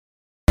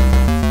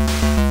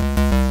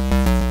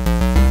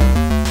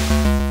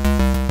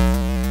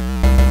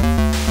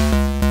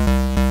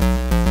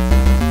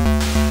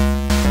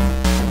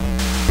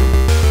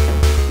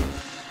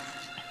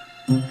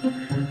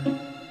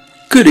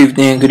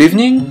Good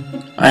evening.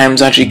 I am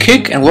Zanji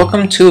Kick, and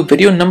welcome to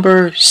video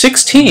number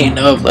 16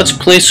 of Let's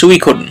Play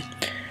Suikoden.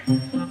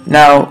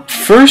 Now,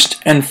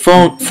 first and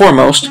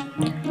foremost,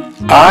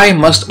 I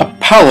must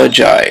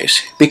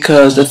apologize,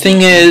 because the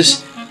thing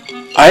is,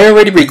 I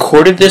already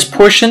recorded this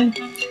portion,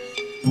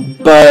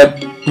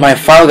 but my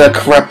file got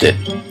corrupted.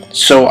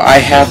 So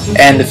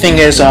and the thing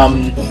is,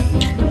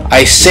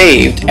 I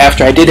saved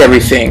after I did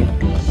everything,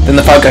 then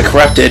the file got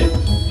corrupted.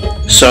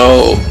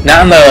 So,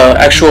 not in the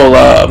actual,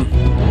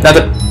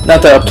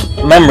 not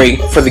the memory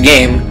for the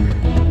game,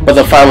 but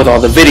the file with all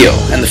the video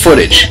and the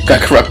footage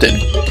got corrupted.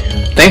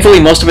 Thankfully,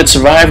 most of it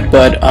survived,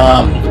 but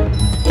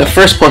the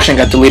first portion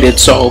got deleted.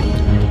 So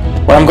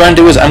what I'm going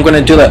to do is I'm going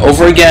to do that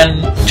over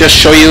again, just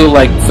show you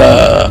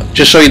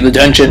the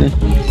dungeon,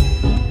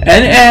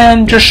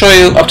 and just show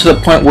you up to the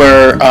point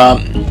where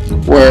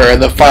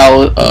the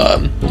file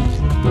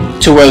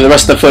to where the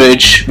rest of the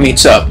footage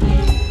meets up.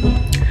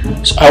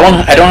 So I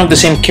don't have the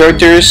same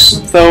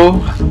characters though.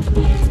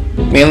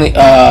 Mainly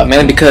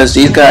because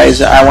these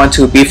guys, I want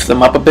to beef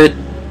them up a bit,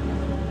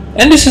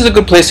 and this is a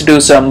good place to do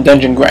some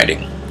dungeon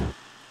grinding.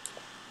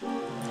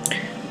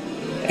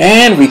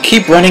 And we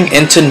keep running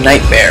into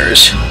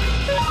nightmares.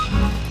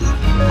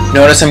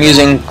 Notice I'm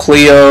using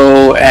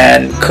Cleo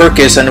and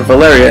Kirkus and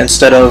Valeria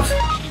instead of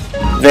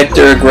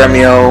Victor,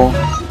 Gremio,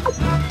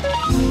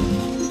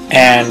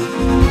 and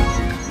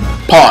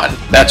Pawn.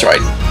 That's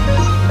right.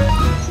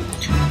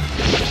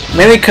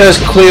 Mainly because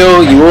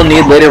Cleo you will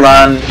need later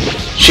on.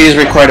 She's a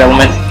required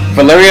element.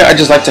 Valeria I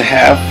just like to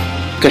have,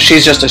 because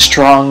she's just a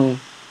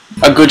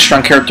good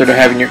strong character to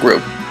have in your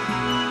group.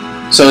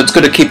 So it's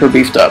good to keep her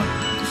beefed up.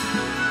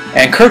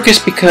 And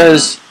Kirkus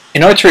because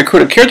in order to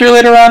recruit a character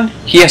later on,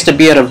 he has to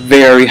be at a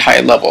very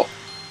high level.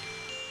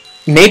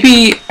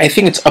 Maybe, I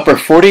think it's upper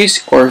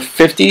 40s or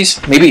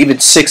 50s, maybe even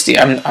 60.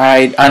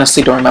 I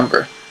honestly don't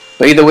remember.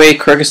 But either way,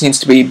 Kirkus needs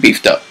to be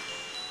beefed up.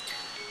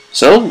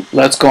 So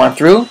let's go on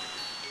through.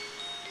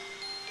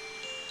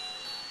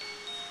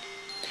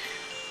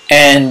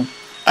 And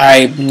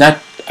I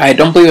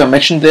don't believe I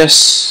mentioned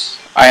this.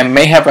 I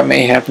may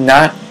have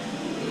not.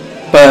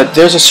 But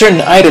there's a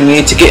certain item you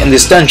need to get in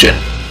this dungeon,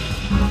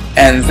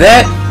 and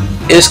that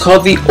is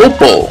called the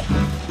Opal.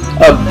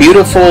 A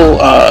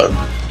beautiful,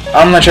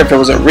 I'm not sure if it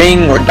was a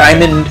ring or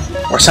diamond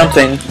or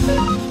something,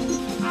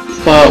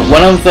 but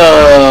one of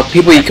the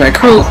people you can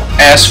recruit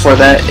asks for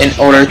that in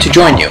order to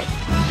join you.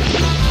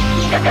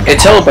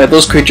 It's held by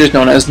those creatures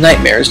known as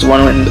nightmares, the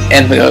one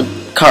in the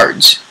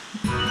cards.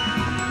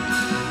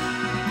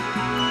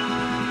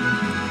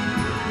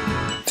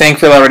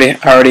 Thankfully, I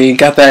already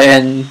got that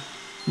in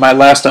my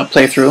last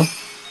playthrough,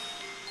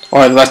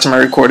 or the last time I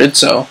recorded,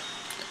 so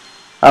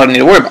I don't need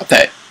to worry about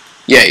that.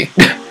 Yay.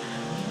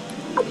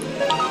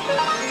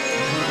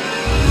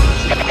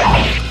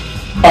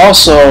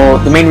 Also,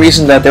 the main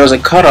reason that there was a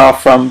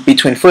cutoff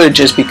between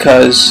footage is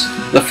because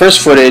the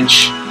first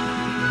footage,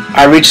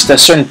 I reached a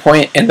certain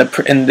point in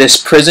this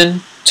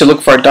prison to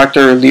look for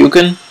Dr.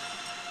 Liukin,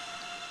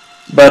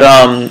 but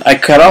I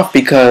cut off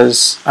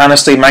because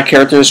honestly my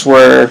characters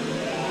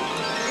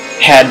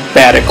had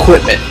bad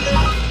equipment,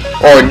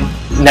 or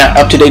not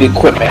up-to-date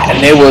equipment,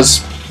 and it was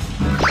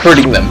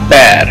hurting them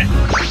bad.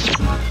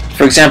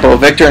 For example,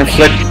 Victor and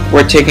Flick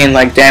were taking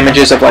like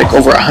damages of like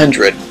over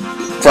 100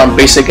 from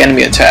basic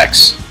enemy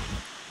attacks.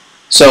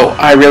 So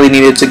I really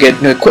needed to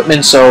get new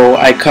equipment, so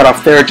I cut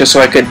off there just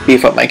so I could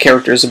beef up my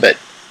characters a bit.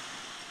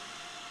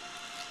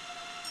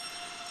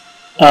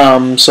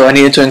 So I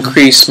needed to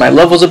increase my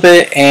levels a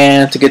bit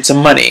and to get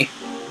some money.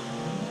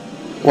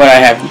 What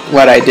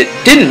I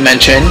didn't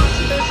mention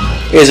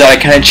is that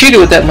I kind of cheated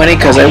with that money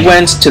because I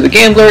went to the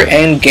gambler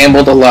and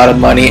gambled a lot of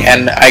money,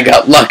 and I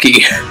got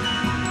lucky.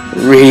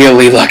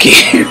 Really lucky.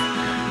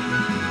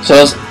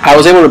 So I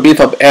was able to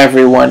beef up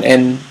everyone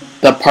in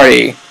the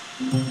party,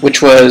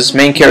 which was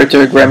main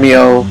character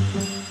Gremio,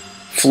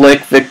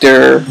 Flick,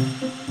 Victor,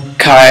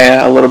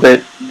 Kaya a little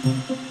bit,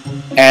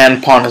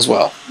 and Pawn as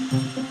well.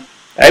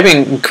 I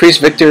even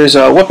increased Victor's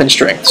weapon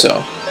strength,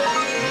 so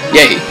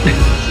yay.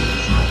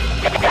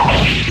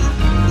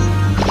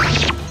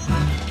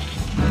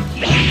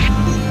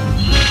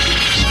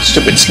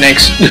 Stupid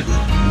snakes.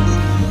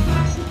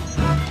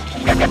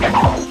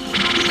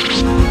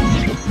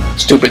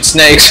 Stupid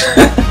snakes.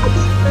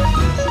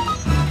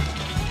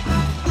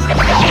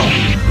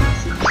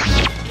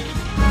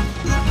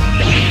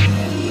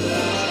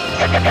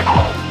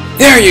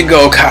 There you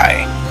go,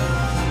 Kai.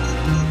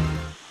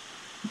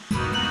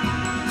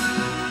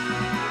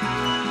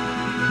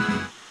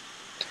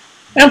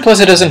 And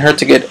plus it doesn't hurt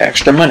to get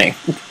extra money.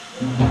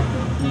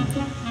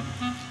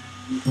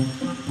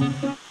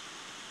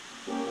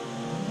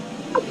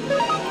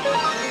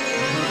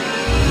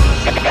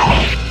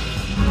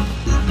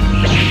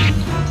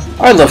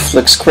 I love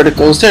Flick's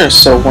criticals, they're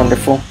so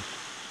wonderful.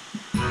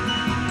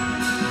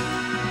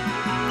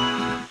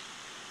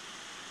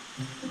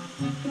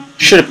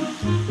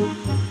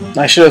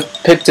 I should have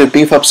picked to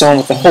beef up someone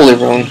with the Holy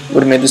Rune.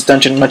 Would have made this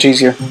dungeon much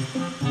easier.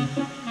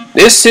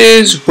 This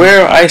is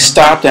where I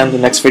stopped and the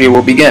next video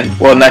will begin.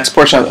 Well, the next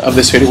portion of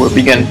this video will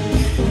begin.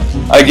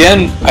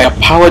 Again, I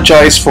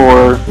apologize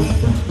for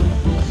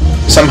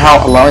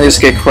somehow allowing this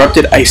to get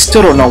corrupted. I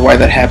still don't know why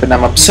that happened.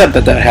 I'm upset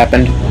that that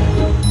happened.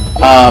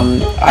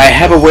 I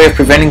have a way of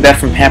preventing that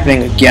from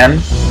happening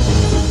again.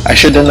 I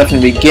should have done that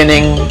from the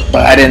beginning,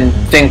 but I didn't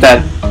think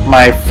that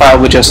my file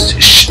would just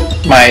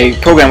my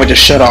program would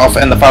just shut off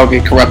and the file would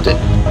get corrupted.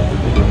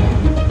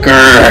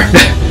 Grr.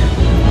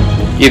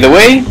 Either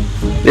way,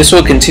 this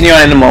will continue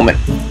on in a moment.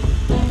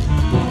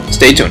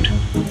 Stay tuned.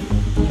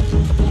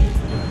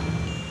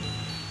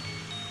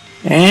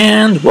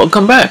 And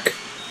welcome back.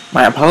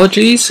 My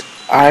apologies.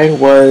 I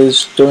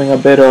was doing a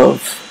bit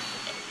of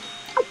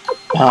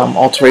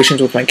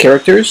alterations with my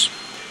characters.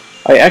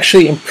 I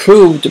actually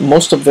improved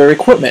most of their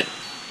equipment.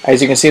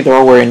 As you can see, they're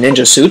all wearing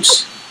ninja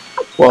suits.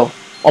 Well,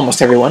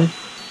 almost everyone.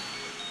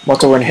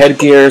 Most are wearing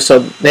headgear, so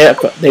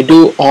they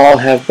do all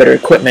have better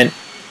equipment.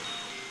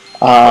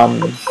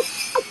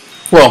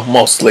 Well,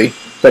 mostly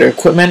better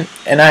equipment,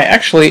 and I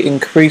actually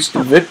increased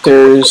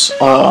Victor's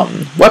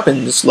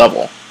weapons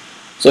level.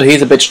 So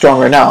he's a bit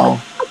stronger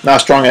now. Not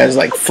as strong as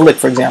like Flick,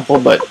 for example,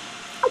 but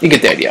you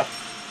get the idea.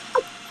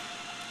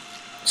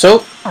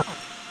 So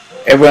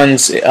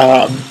everyone's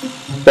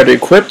better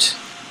equipped,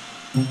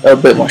 a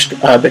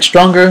bit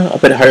stronger, a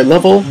bit higher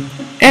level,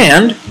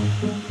 and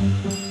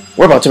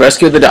we're about to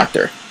rescue the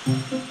Doctor.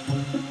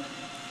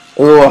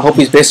 Oh, I hope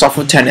he's based off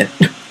of Tenet.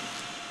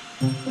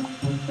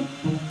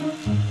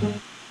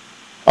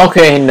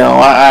 Okay, no,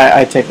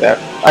 I take that.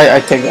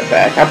 I take that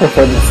back. I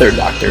prefer the third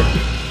Doctor.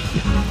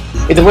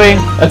 Either way,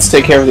 let's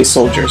take care of these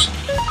soldiers.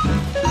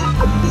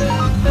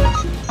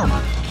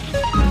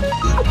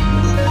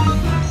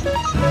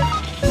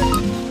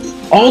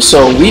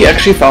 Also, we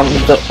actually found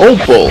the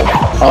opal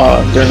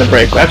during the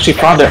break. We actually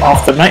found it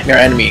off the Nightmare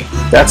enemy.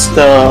 That's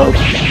the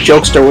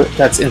jokester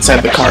that's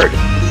inside the card.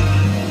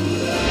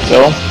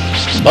 So,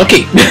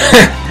 lucky.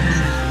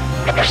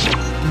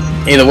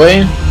 Either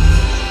way,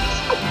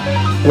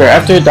 we're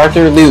after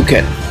Dr.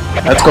 Liukin.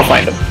 Let's go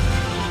find him.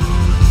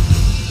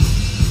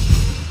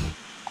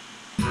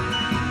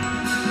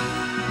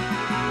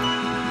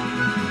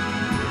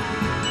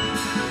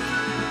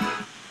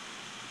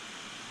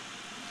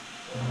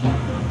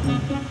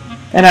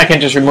 And I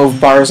can just remove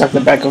bars off the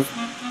back of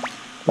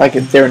like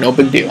they're no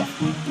big deal.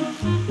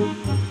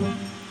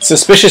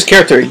 Suspicious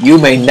character, you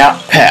may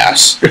not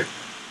pass. Good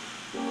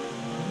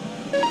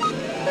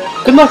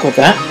luck with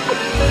that.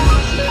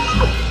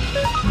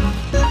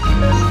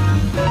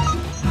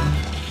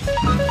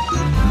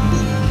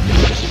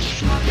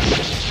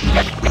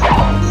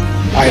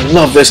 I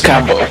love this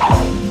combo.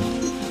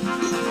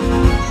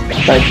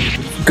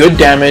 Like, good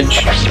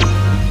damage,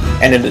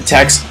 and it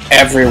attacks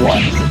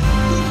everyone.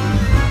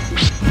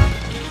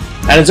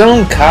 On its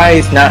own, Kai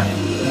is not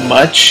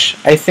much,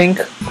 I think,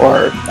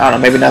 or I don't know,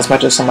 maybe not as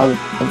much as some of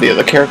the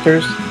other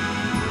characters.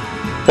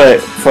 But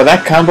for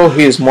that combo,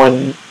 he more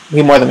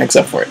than makes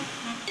up for it.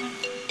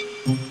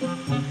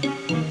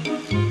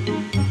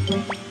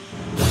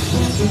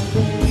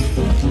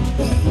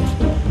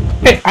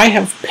 Hey, I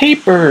have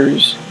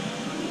papers.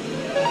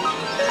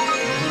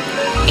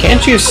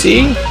 Can't you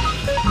see?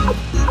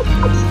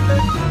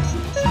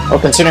 Well,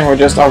 considering we're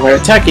just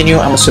outright attacking you,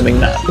 I'm assuming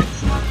not.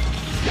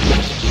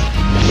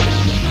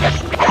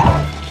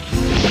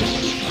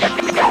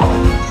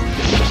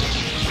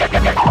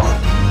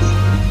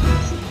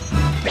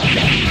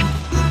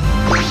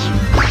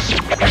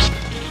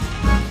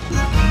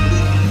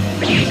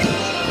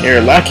 You're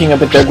lacking a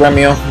bit there,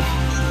 Gremio.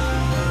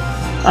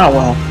 Oh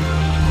well.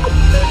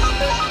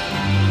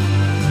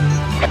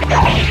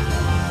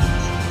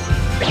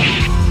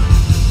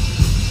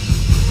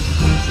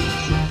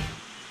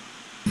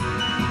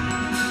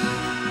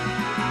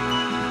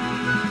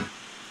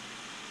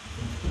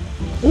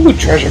 Ooh,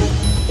 treasure.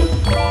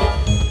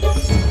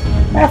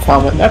 Half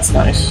helmet, that's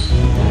nice.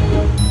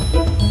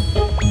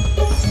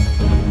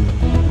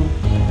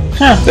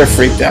 Huh, they're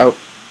freaked out.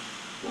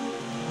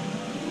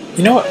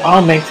 You know what,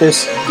 I'll make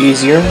this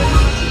easier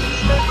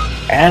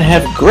and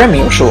have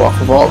Gremio show off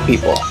of all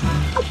people.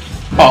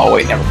 Oh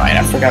wait, never mind,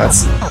 I forgot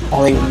that's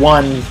only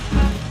one.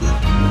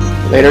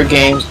 Later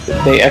games,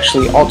 they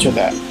actually alter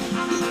that.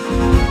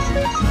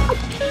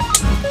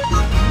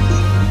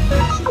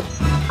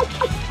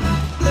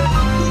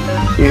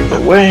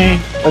 Either way,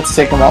 let's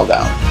take them all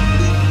down.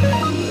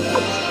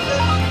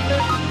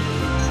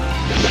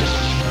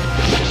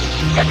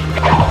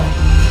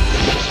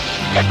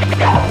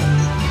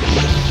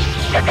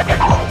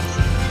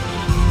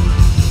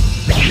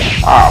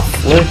 Ah,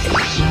 Flick.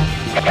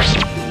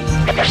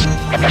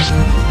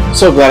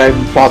 So glad I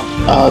bought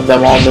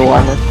them all new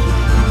armor.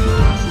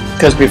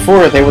 Because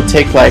before they would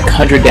take like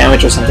 100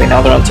 damage or something,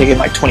 now they're only taking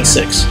like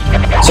 26.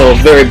 So a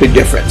very big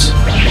difference.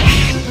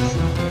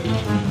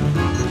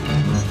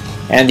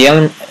 And the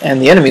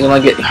enemies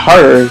only get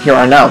harder here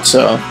on out,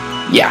 so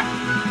yeah.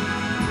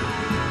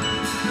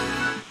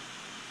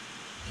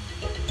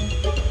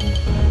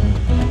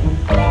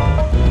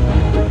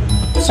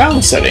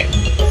 Sound setting.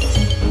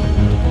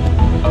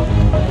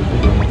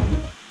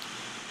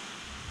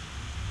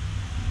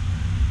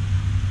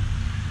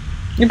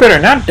 You better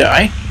not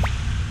die.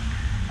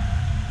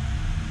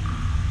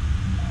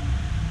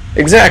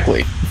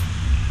 Exactly.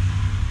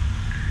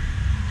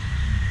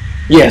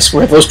 Yes,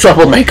 we're those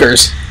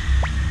troublemakers.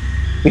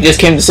 We just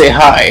came to say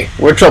hi.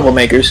 We're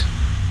troublemakers.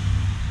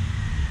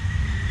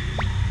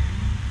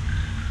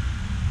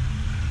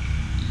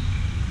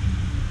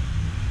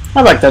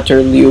 I like that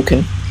term,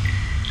 Liukin.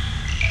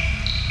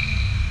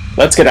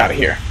 Let's get out of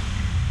here.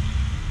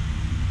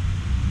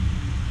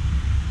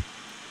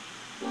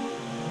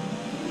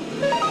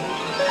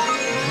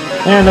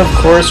 And of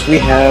course we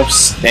have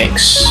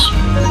snakes.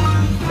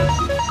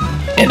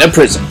 In a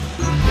prison.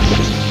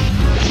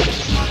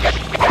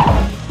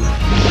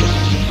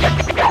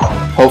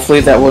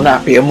 Hopefully that will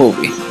not be a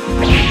movie.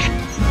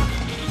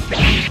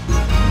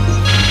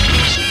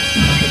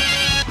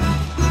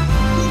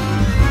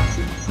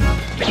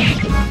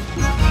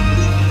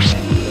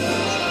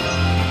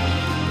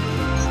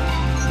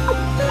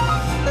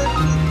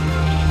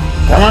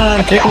 Come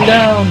on, take him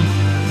down.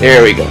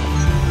 There we go.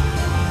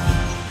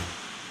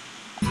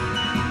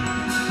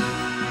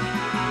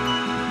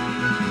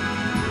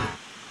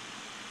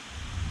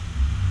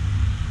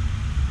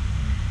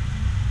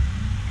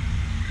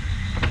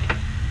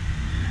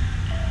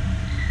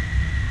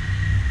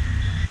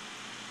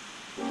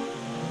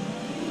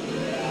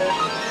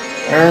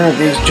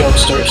 These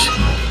jokesters.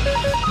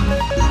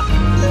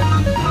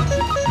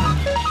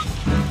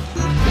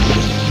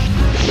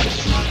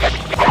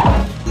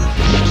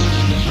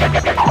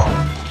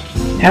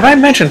 Have I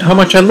mentioned how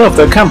much I love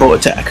their combo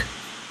attack?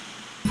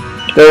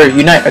 Their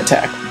unite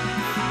attack.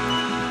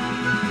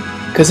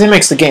 Because it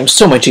makes the game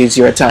so much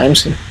easier at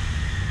times.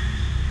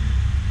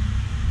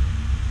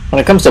 When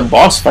it comes to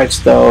boss fights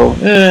though,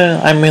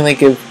 I mainly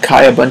give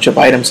Kai a bunch of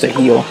items to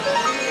heal.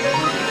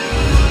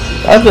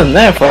 Other than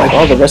that, for like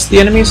all the rest of the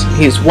enemies,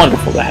 he's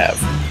wonderful to have.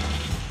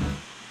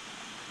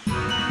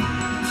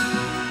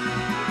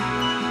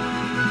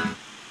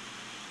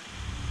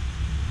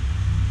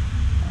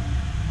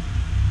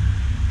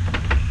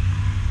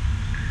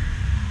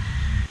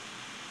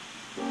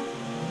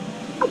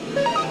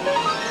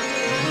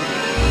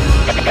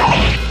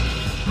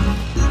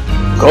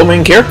 Go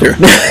main character.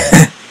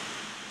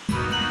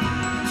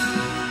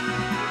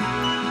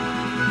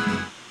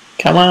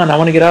 Come on, I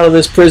want to get out of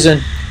this prison.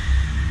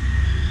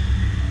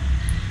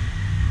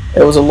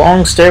 It was a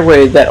long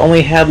stairway that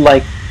only had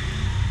like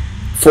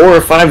 4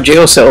 or 5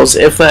 jail cells,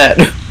 if that.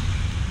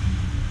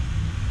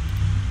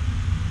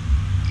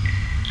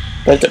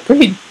 But it's a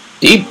pretty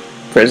deep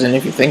prison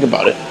if you think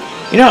about it.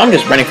 You know, I'm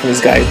just running from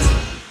these guys.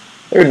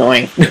 They're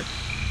annoying.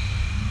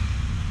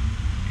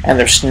 And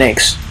they're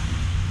snakes.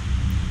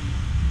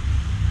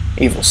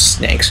 Evil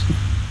snakes.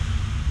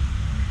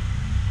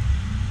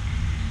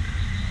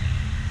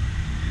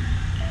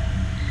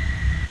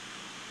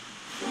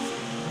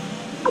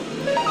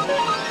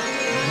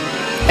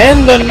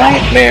 End the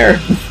nightmare!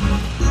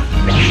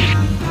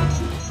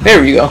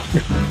 There we go.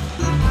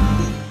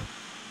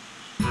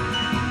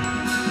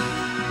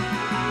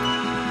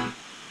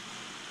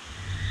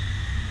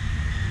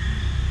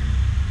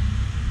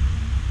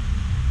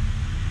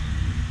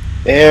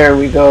 There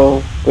we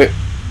go. Wait.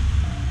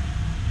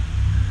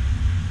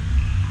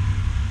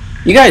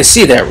 You guys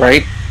see that,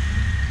 right?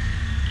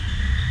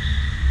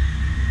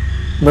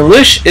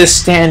 Milish is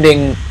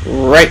standing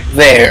right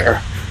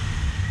there.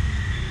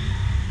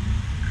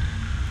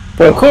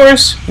 But of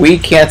course, we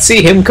can't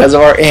see him because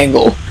of our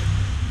angle.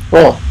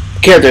 Well,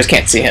 characters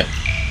can't see him.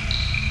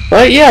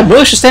 But yeah,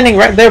 Milish is standing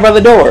right there by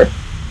the door.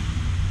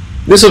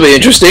 This will be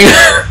interesting.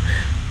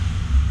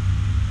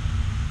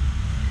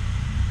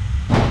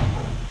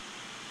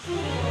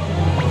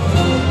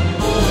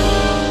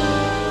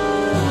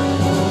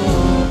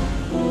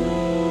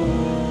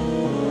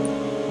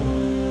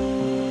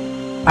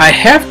 I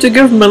have to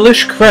give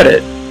Milish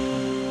credit.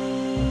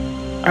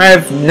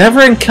 I've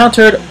never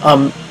encountered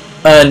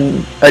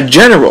a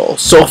general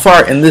so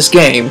far in this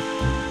game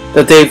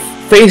that they've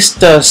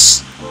faced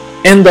us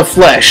in the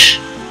flesh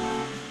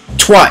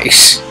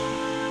twice.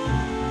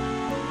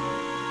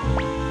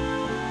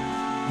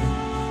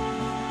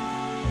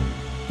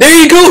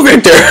 There you go,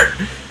 Victor!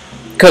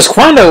 Because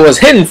Kwanda was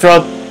hidden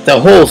throughout the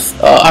whole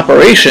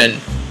operation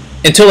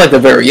until like the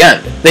very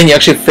end. Then you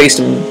actually faced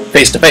him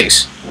face to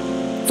face.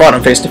 Fought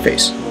him face to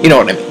face. You know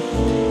what I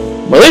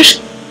mean. Milish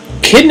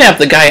kidnapped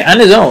the guy on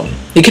his own.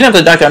 He kidnapped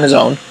the doctor on his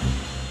own.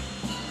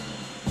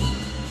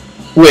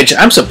 Which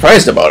I'm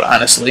surprised about,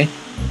 honestly.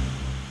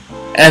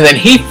 And then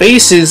he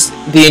faces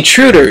the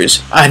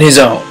intruders on his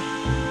own.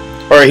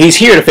 Or he's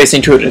here to face the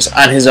intruders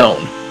on his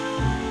own.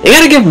 You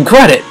gotta give him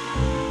credit.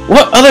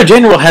 What other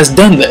general has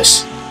done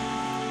this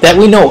that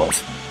we know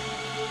of?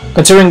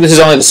 Considering this is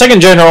only the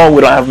second general,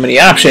 we don't have many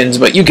options,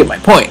 but you get my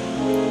point.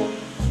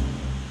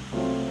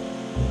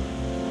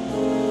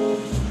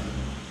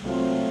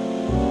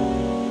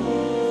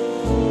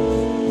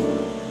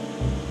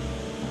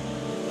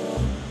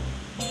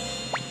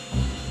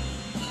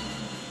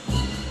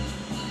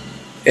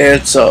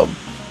 It's a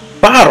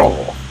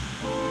bottle.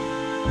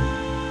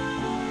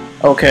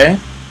 Okay.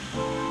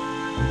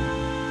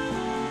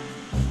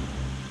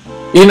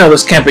 You know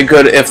this can't be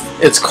good if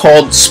it's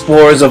called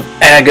Spores of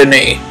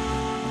Agony.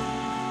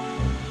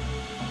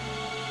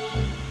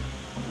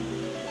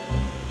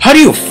 How do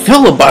you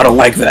fill a bottle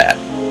like that?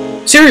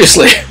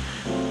 Seriously.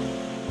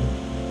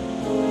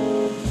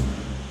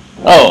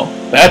 Oh,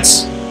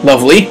 that's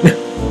lovely.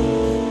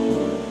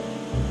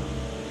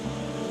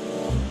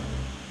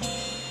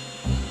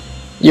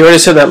 You already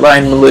said that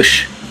line,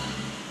 Milish.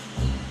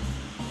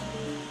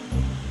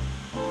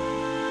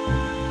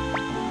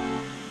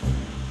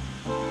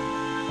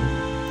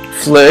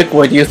 Flick,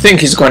 what do you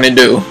think he's going to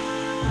do?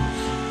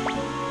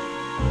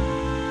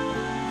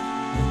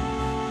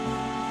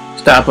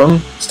 Stop him.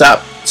 Stop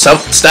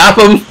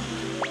him!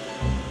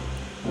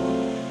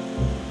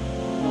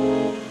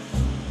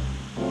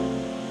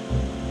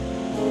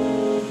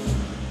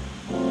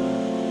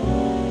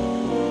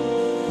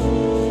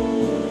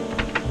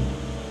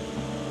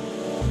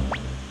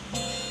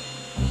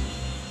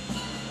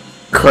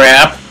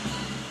 Crap.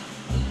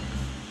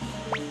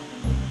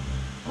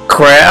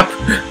 Crap.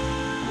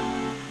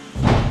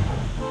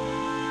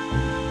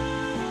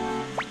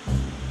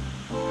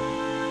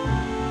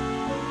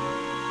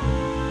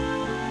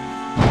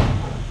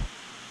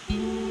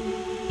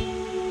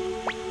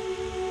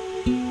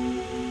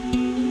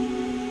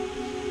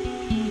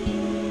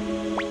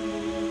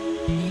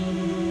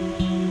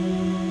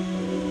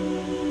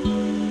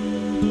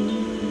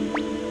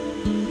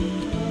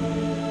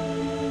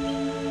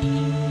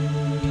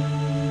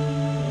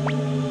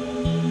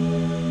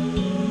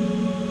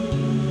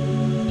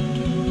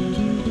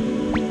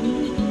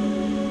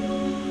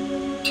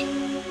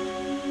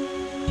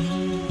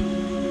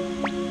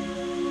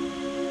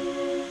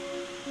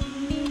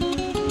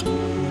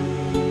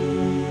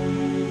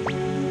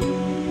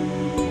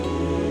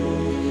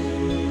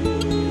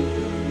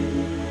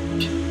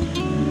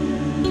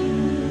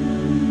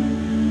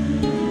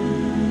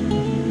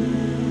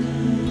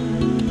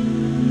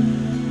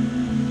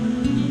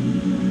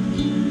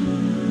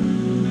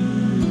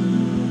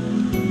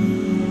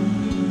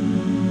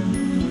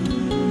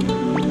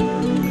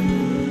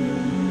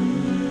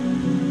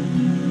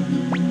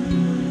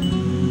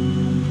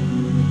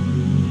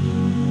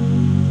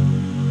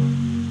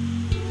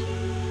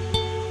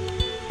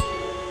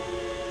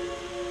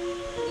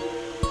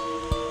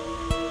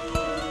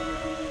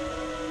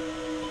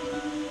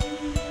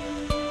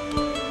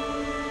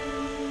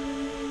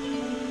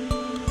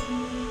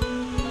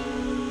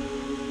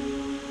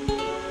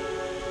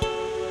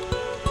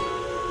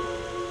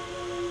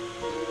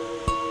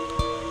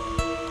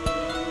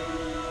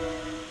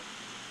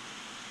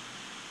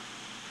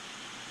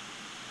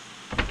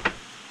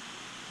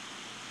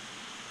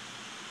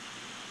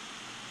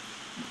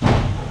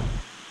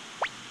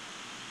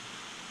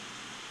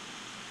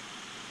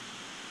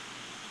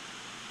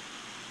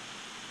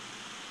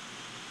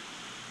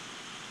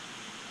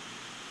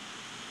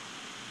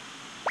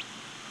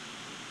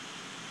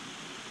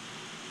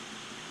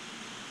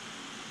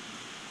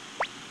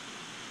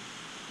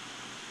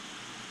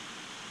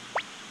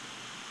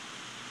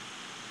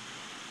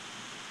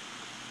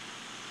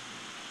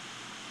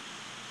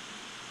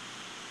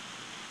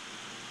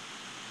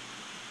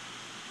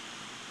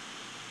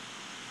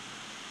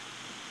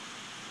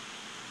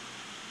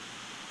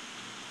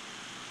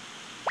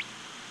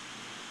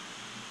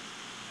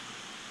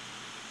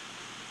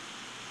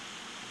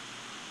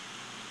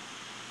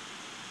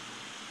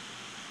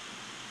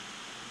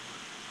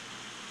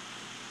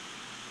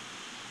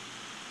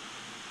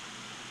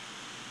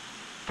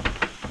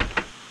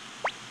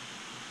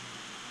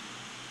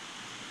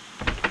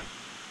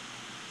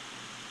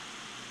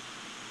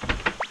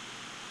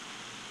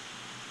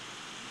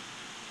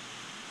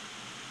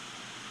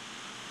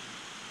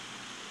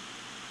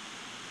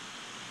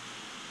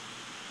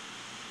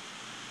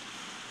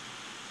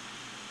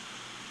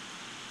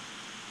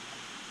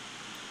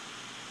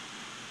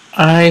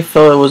 I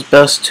felt it was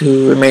best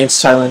to remain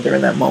silent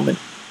during that moment.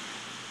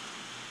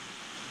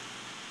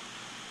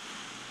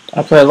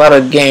 I play a lot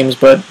of games,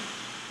 but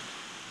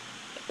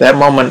that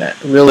moment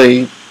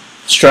really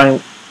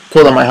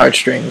pulled on my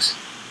heartstrings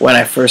when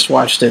I first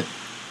watched it.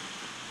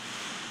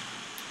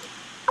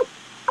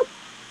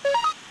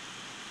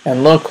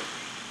 And look,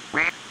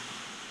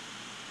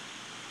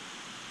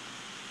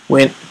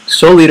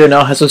 Soul Eater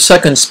now has a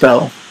second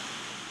spell.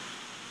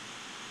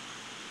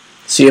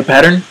 See a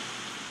pattern?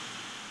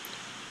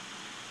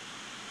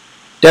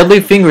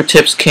 Deadly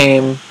Fingertips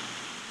came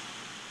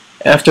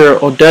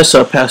after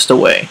Odessa passed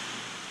away.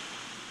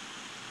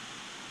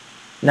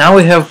 Now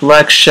we have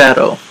Black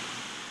Shadow.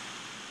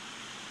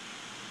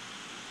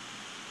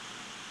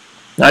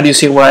 Now do you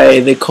see why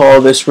they call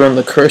this rune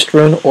the Cursed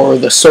Rune or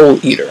the Soul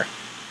Eater?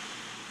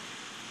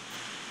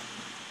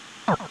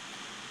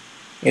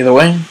 Either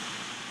way,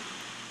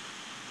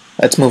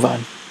 let's move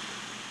on.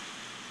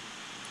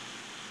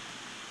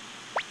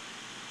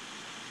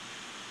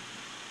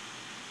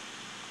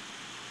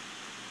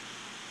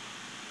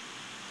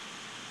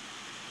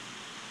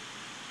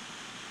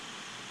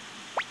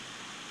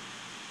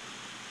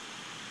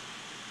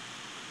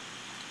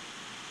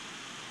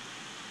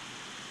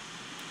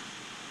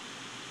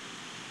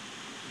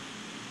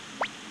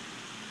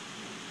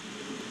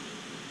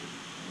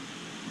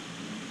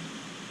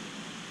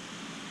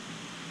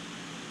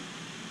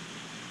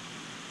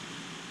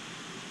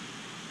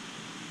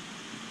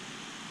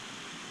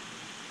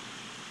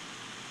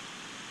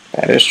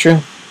 That is true.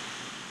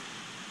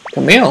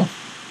 Camille.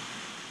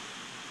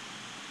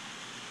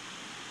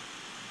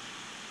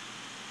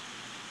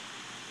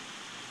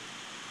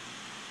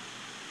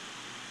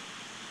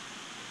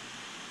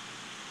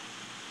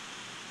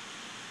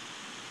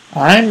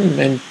 I'm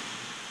in...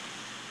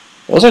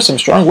 Those are some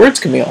strong words,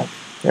 Camille.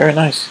 Very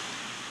nice.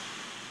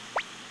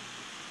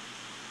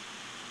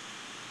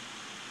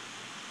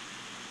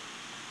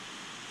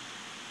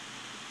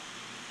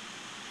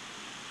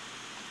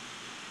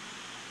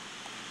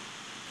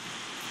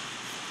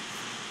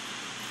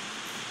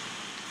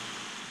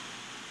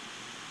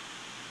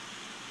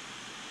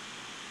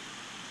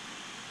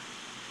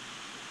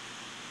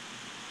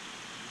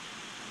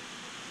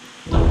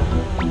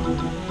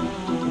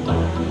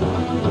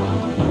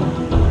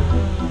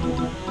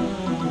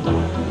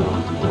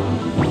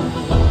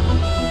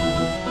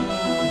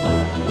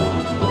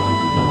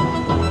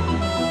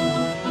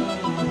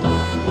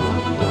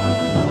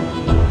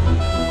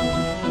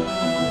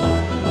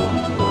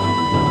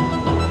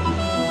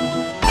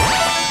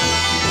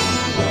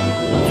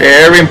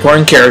 Very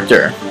important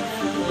character.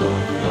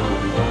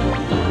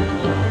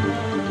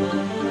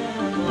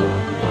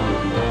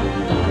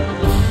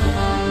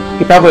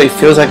 He probably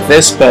feels like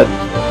this, but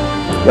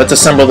let's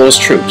assemble those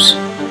troops.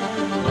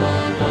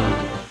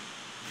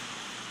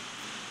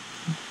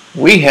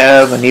 We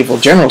have an evil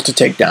general to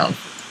take down.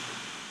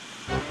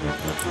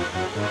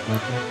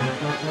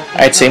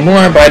 I'd say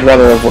more, but I'd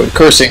rather avoid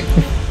cursing.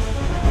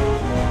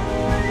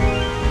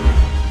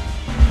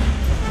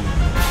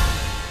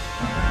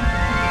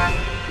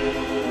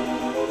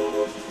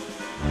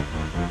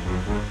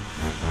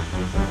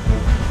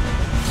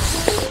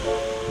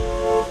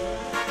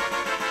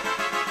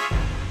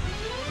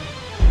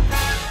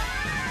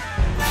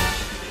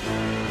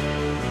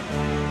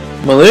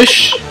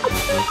 Milish,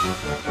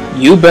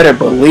 you better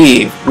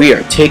believe we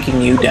are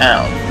taking you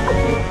down.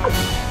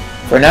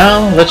 For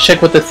now, let's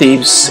check what the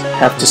thieves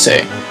have to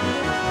say.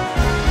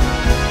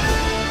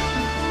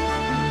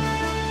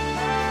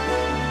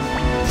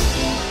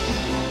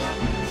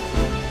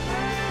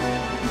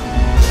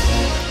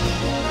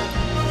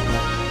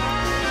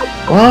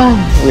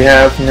 Well, we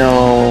have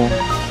no...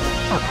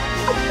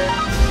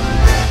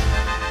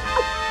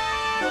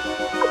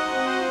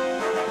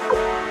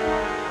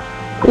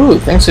 Ooh,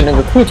 thanks to new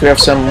recruits, we have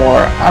some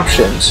more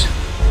options.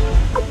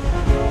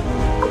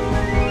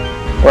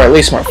 Or at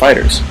least more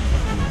fighters.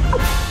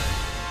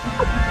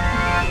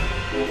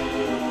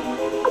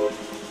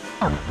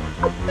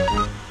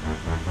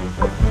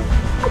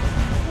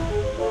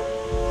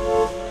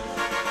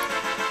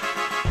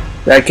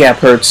 That gap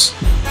hurts.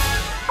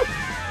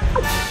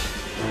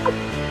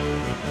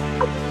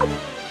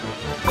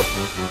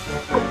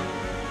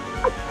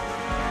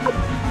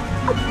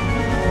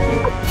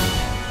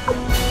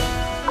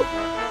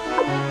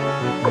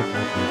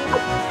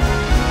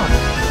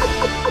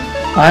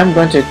 I'm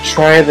going to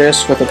try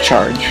this with a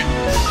charge.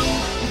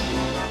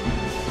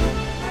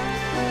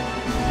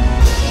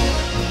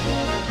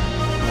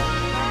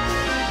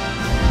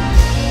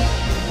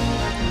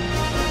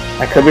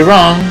 I could be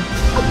wrong,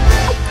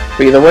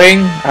 but either way,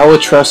 I will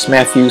trust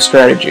Matthew's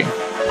strategy.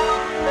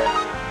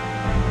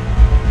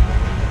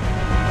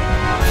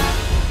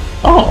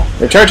 Oh,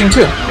 they're charging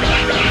too.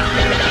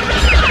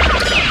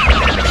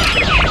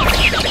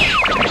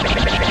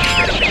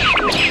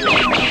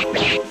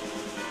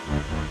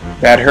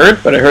 That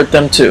hurt, but it hurt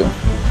them too.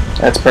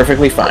 That's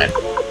perfectly fine.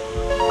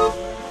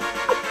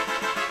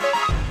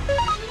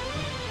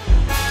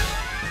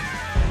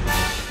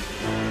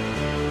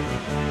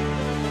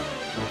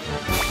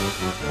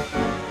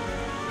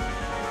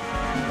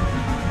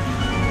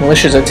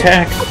 Militia's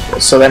attack,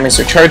 so that means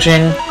they're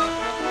charging.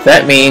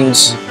 That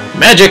means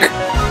magic!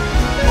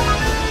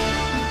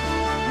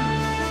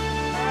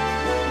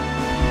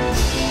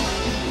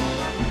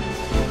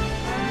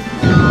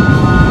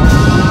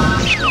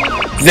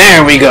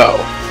 There we go!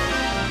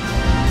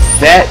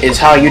 That is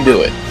how you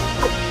do it.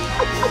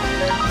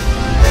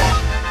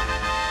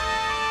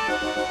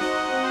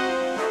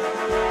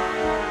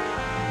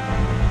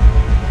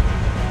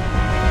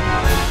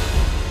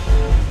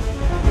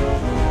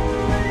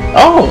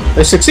 Oh,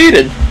 they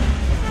succeeded!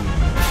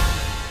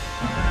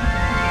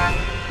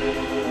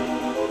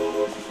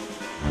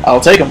 I'll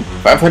take them.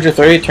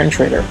 530 turn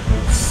trader.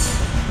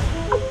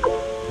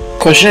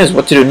 Question is,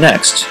 what to do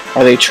next?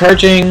 Are they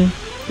charging,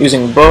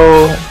 using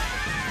bow,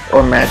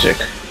 or magic?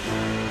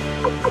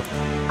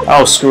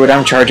 Oh, screw it,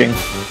 I'm charging.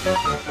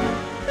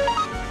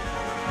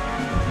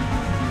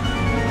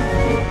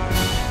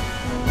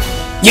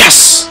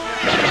 Yes!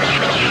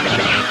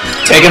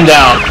 Take him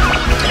down.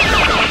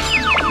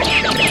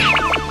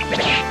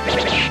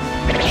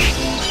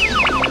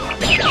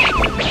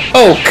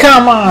 Oh,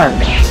 come on!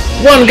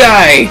 One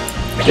guy!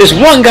 There's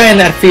one guy in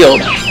that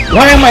field!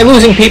 Why am I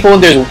losing people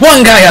when there's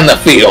one guy on the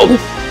field?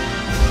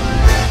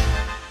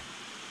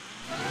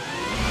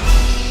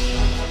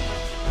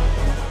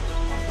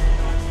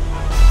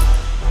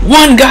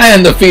 One guy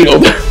on the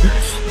field!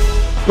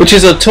 Which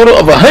is a total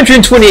of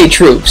 128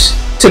 troops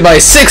to my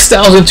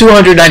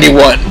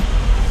 6,291.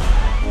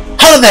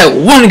 How did that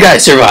one guy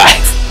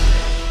survive?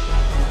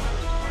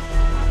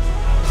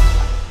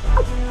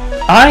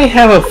 I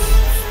have a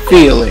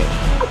feeling,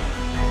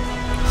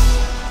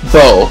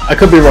 though I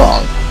could be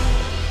wrong.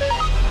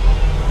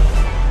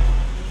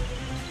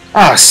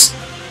 Ah,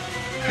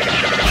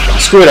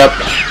 screw it up.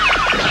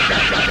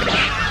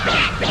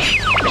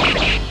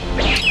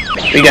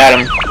 We got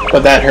him,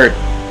 but that hurt.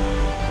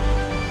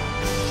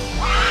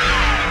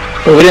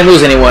 But we didn't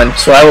lose anyone,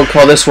 so I will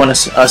call this one a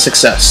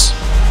success.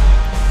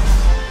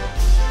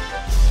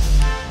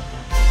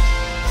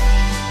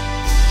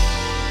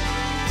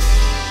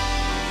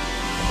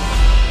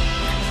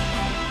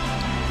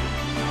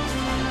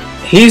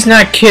 He's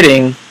not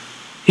kidding.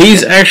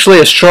 He's actually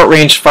a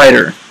short-range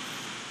fighter.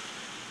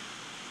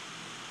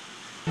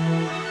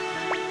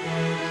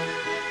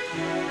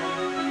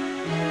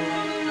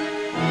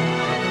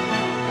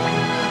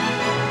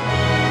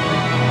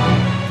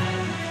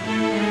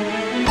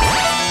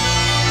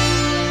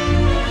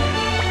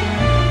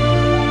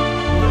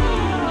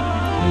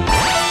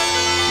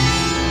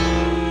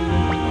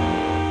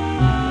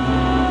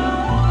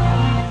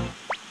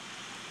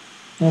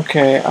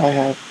 Okay,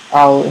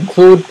 I'll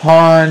include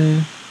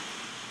pawn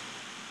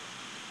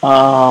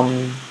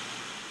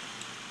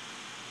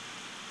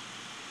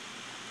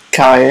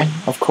Kai,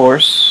 of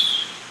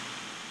course.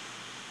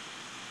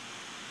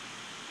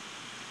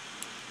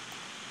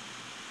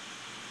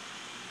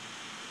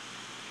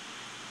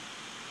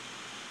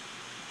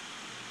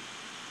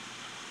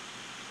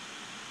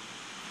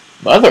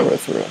 Mother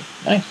Earth Rune,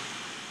 nice.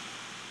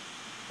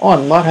 Oh,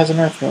 and Lot has an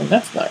Earth Rune,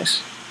 that's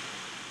nice.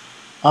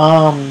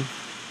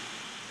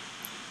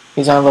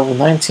 He's on level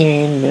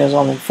 19, Mina's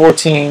only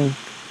 14.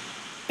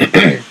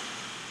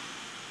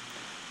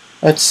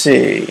 Let's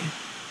see.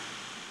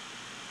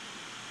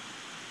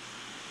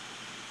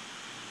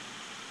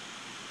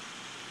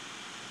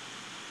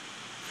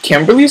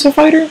 Kimberly's a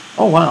fighter?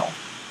 Oh, wow.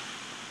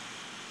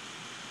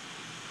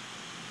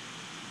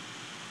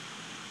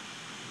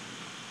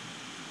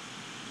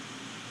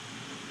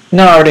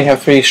 No, I already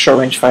have 3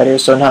 short-range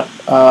fighters, so not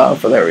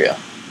Valeria.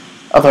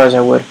 Otherwise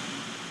I would.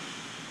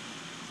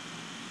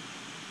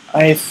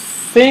 I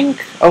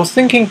was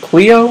thinking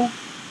Cleo,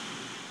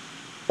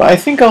 but I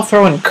think I'll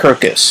throw in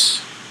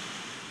Kirkus.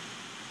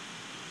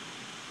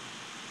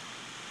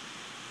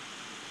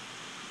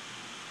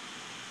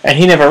 And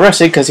he never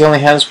rested because he only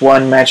has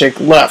 1 magic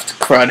left.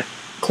 Crud.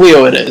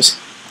 Cleo it is.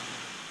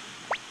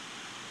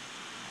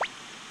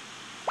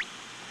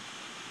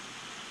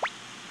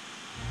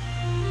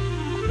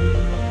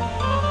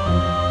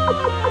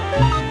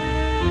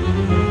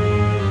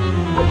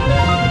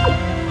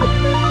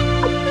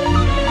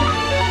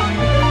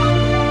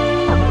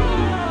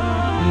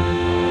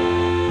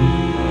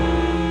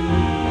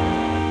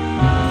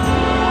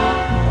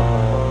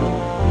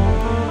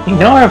 You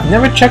know, I've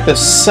never checked the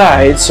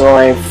side, so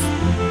I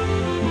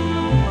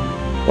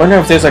wonder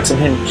if there's like some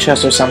hidden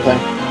chest or something.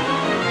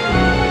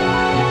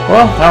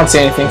 Well, I don't see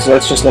anything, so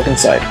let's just look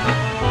inside.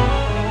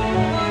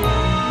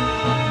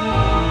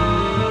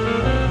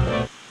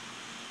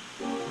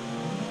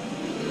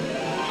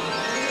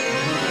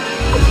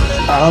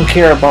 I don't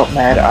care about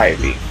Mad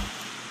Ivy.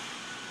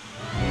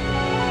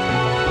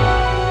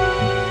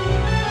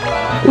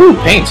 Ooh,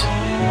 paint!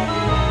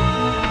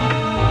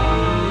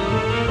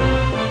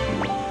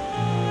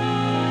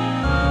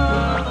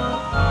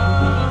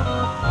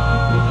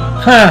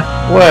 Huh,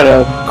 what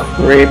a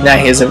creep. Now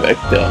he's a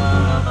victim.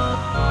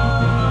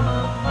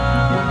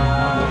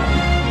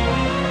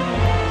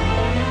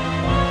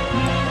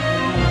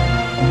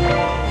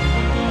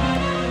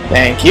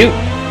 Thank you.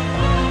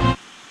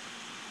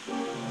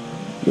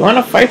 You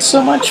wanna fight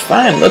so much?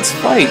 Fine, let's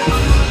fight.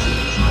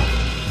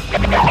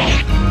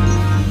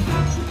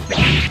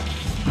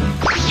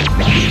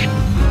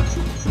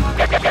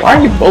 Why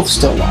are you both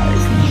still alive?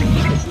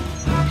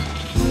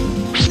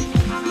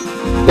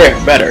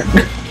 There, better.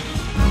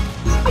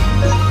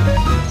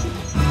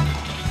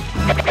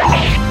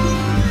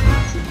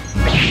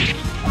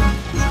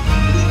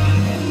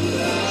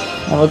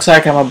 It looks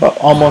like I'm about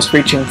almost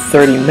reaching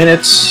 30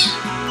 minutes.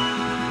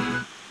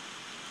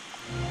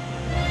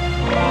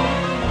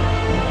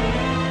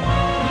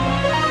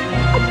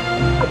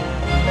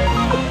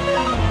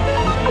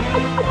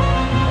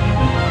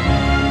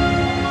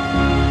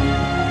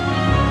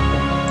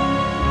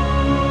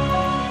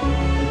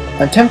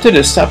 I'm tempted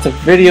to stop the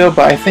video,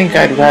 but I think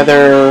I'd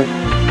rather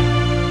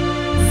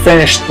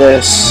finish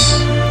this.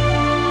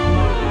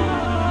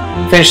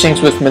 Finish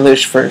things with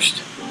Milish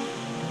first.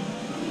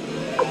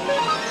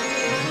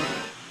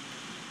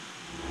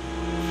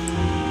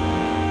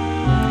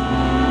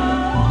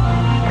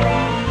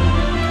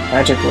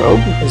 Magic robe?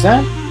 Is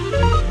that?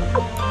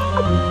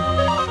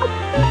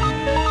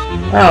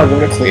 I'll go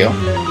to Cleo.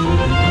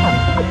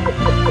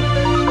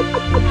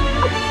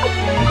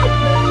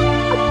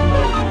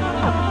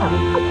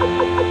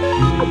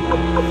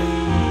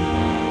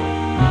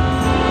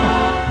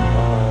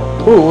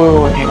 Ooh,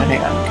 whoa, hang on.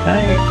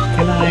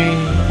 Can I,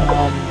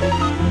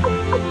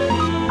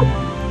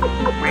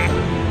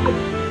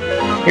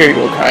 here you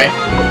go, Kai.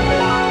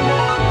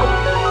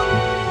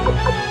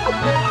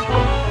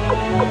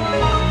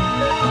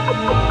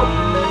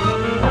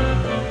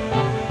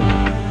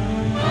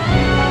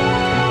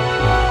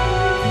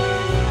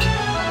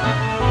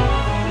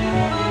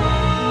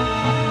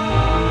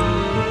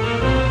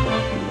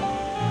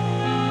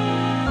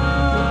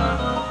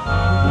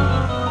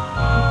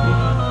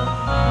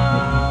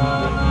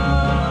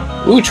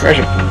 Ooh,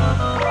 treasure.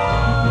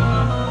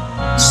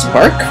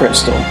 Spark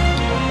crystal.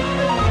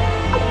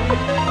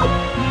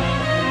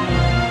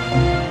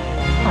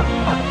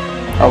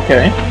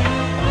 Okay.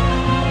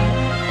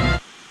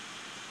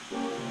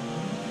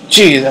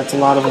 Gee, that's a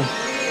lot of them.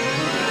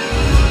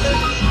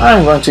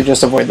 I'm going to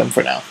just avoid them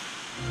for now.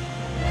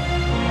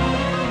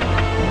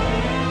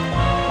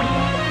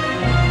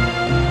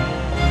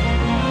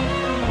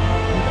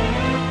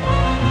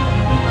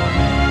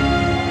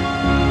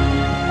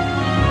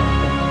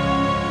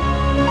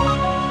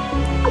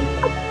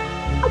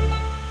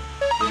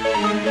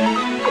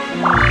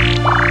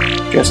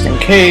 Just in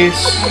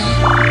case,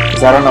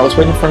 because I don't know what's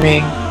waiting for me.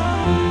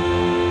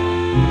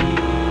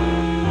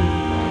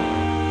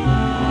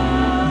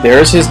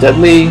 There's his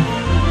deadly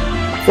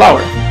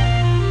flower.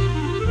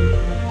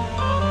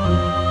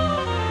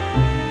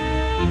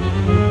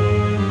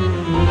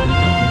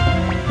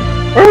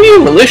 Where are you,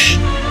 Milish?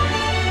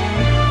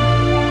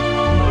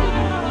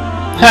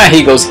 Ha,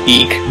 he goes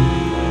eek.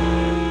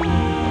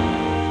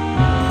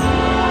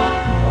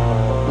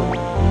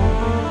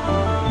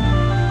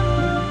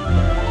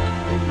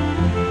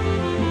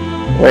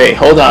 Wait,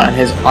 hold on.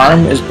 His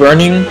arm is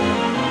burning?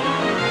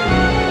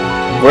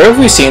 Where have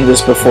we seen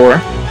this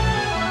before?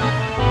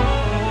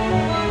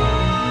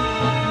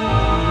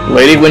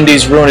 Lady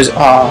Wendy's rune is...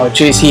 Oh,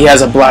 jeez, he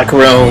has a black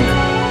rune.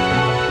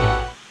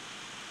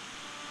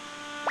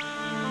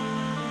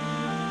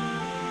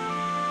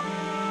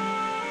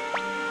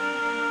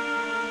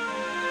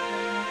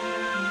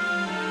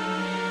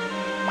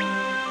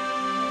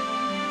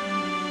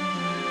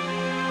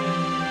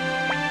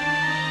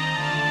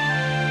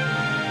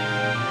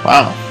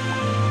 Wow.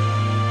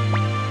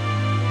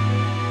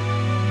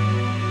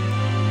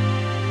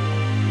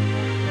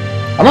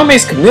 I'm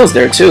amazed Camille's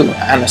there too,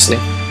 honestly.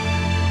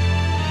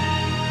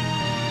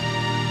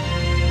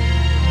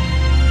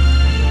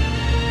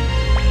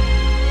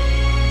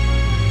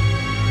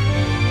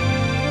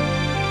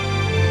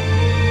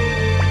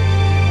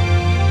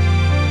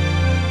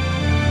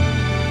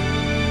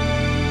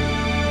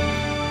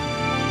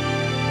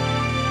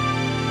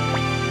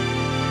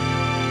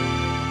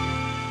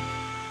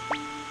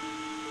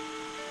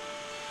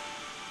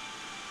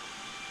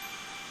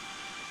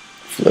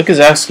 Flick is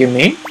asking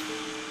me.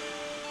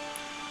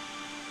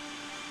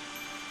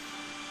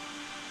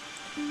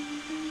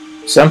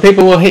 Some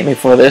people will hate me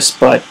for this,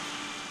 but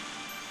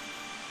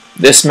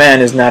this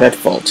man is not at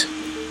fault.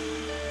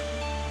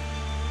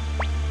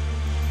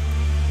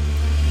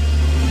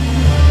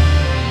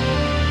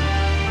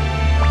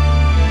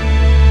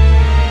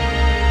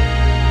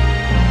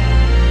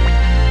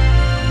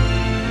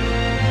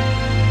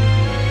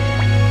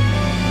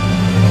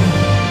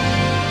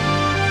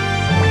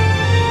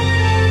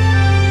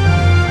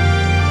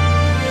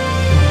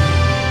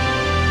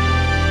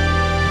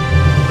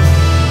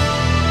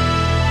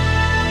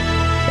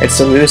 It's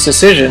the leader's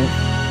decision.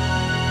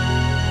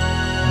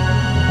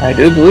 I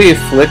do believe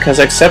Flick has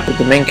accepted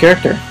the main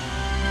character.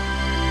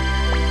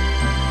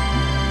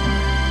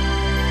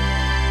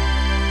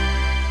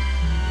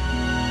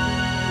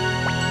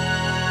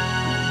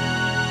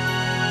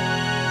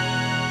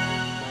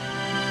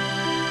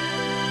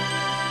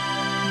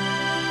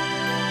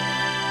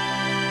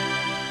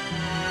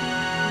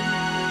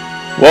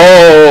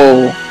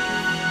 Whoa!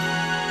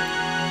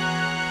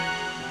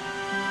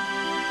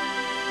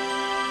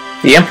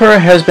 The Emperor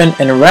has been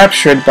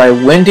enraptured by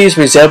Wendy's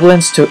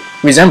resemblance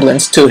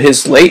to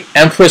his late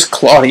Empress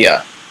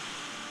Claudia.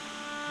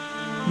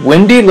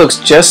 Wendy looks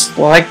just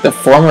like the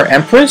former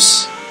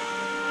Empress?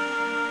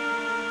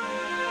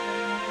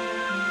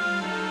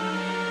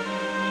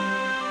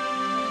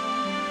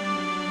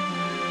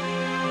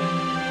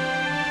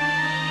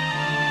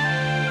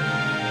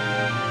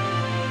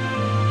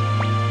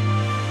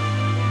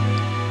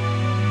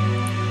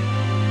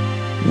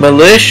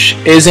 Milish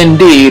is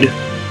indeed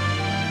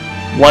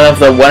one of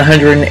the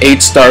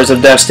 108 stars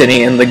of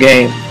destiny in the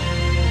game.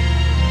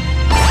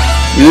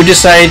 You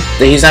decide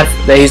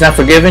that he's not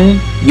forgiven,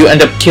 you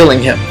end up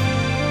killing him.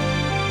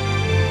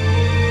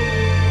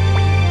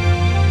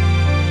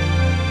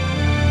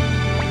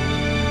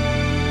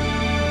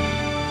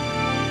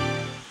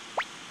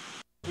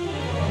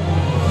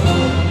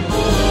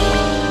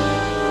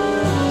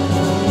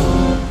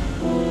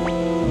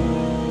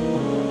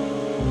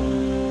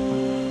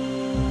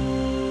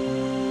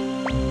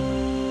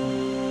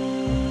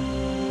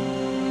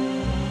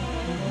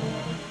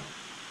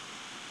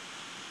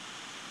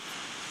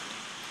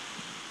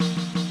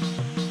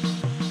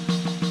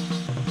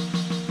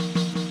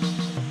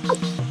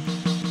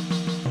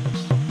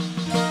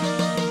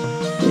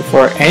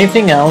 Before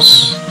anything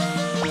else,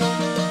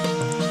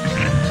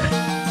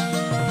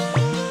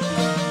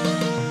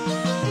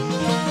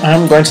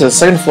 I'm going to the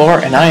second floor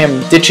and I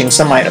am ditching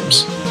some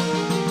items.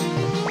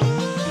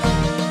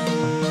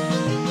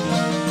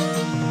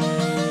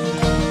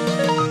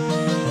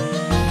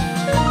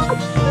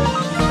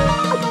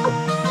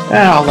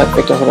 I'll let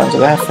Victor hold on to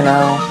that for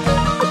now.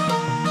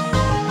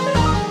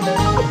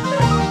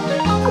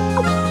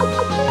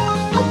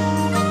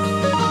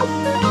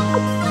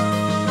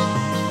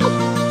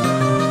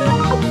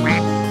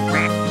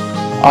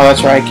 Oh,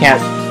 that's right, I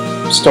can't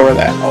store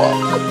that. Oh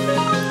well.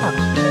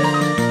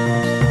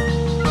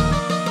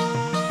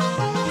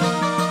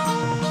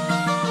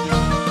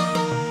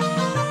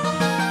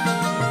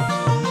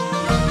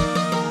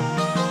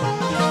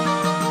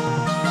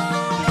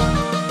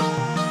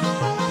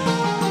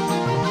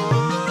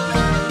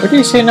 What do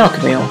you say now,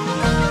 Camille?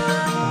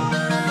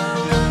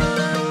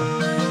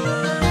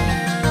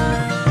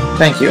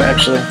 Thank you,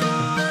 actually.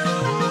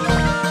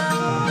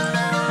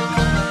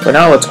 But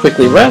now let's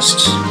quickly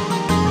rest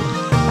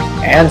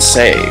and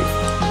save.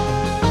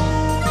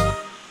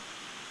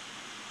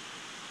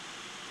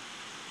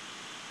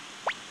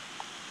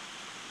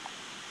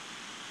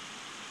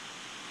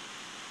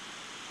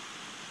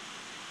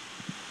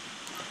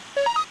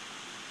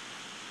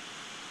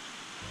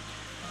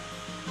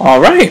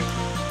 Alright,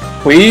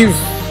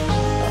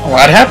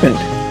 what happened?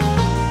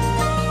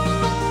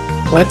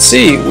 Let's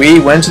see, we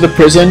went to the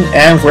prison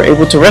and were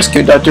able to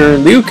rescue Dr.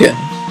 Liukin.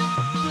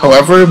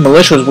 However,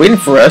 militia was waiting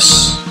for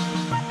us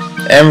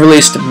and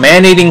released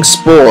man-eating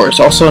spores,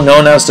 also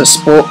known as the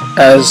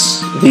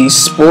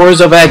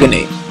spores of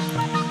agony,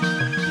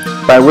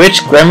 by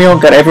which Gremio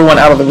got everyone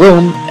out of the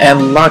room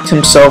and locked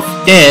himself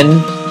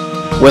in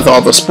with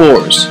all the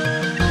spores.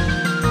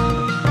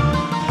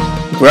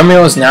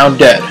 Gremio is now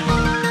dead,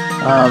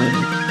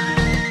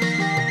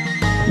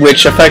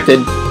 which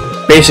affected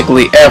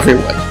basically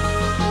everyone.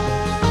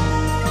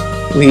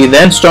 We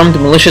then stormed the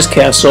militia's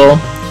castle,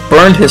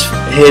 burned his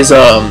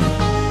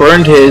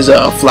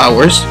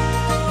flowers,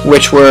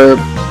 which were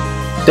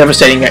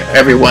devastating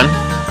everyone,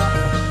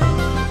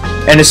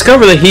 and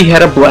discovered that he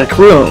had a black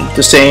room,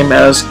 the same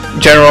as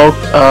General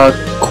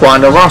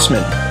Kwanda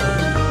Rossman.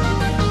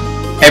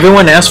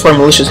 Everyone asked for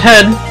Militia's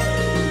head,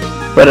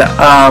 but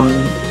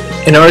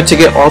in order to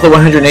get all the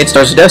 108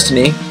 Stars of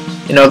Destiny,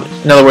 in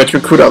other words,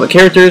 recruit all the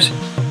characters,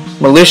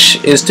 Militia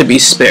is to be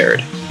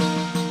spared.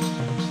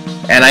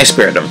 And I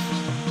spared him.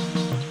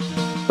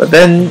 But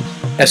then,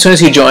 as soon as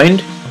he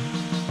joined,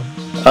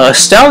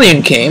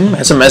 Stallion came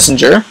as a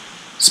messenger,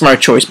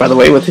 smart choice by the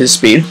way with his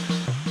speed,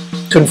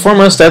 to inform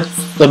us that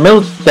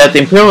the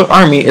Imperial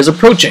Army is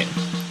approaching.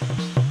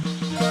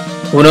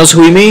 Who knows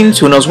who he means,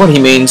 who knows what he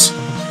means,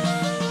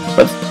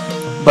 but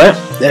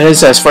that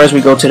is as far as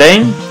we go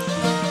today.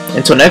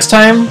 Until next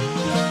time,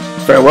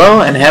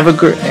 farewell and have a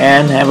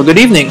good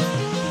evening.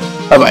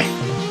 Bye bye.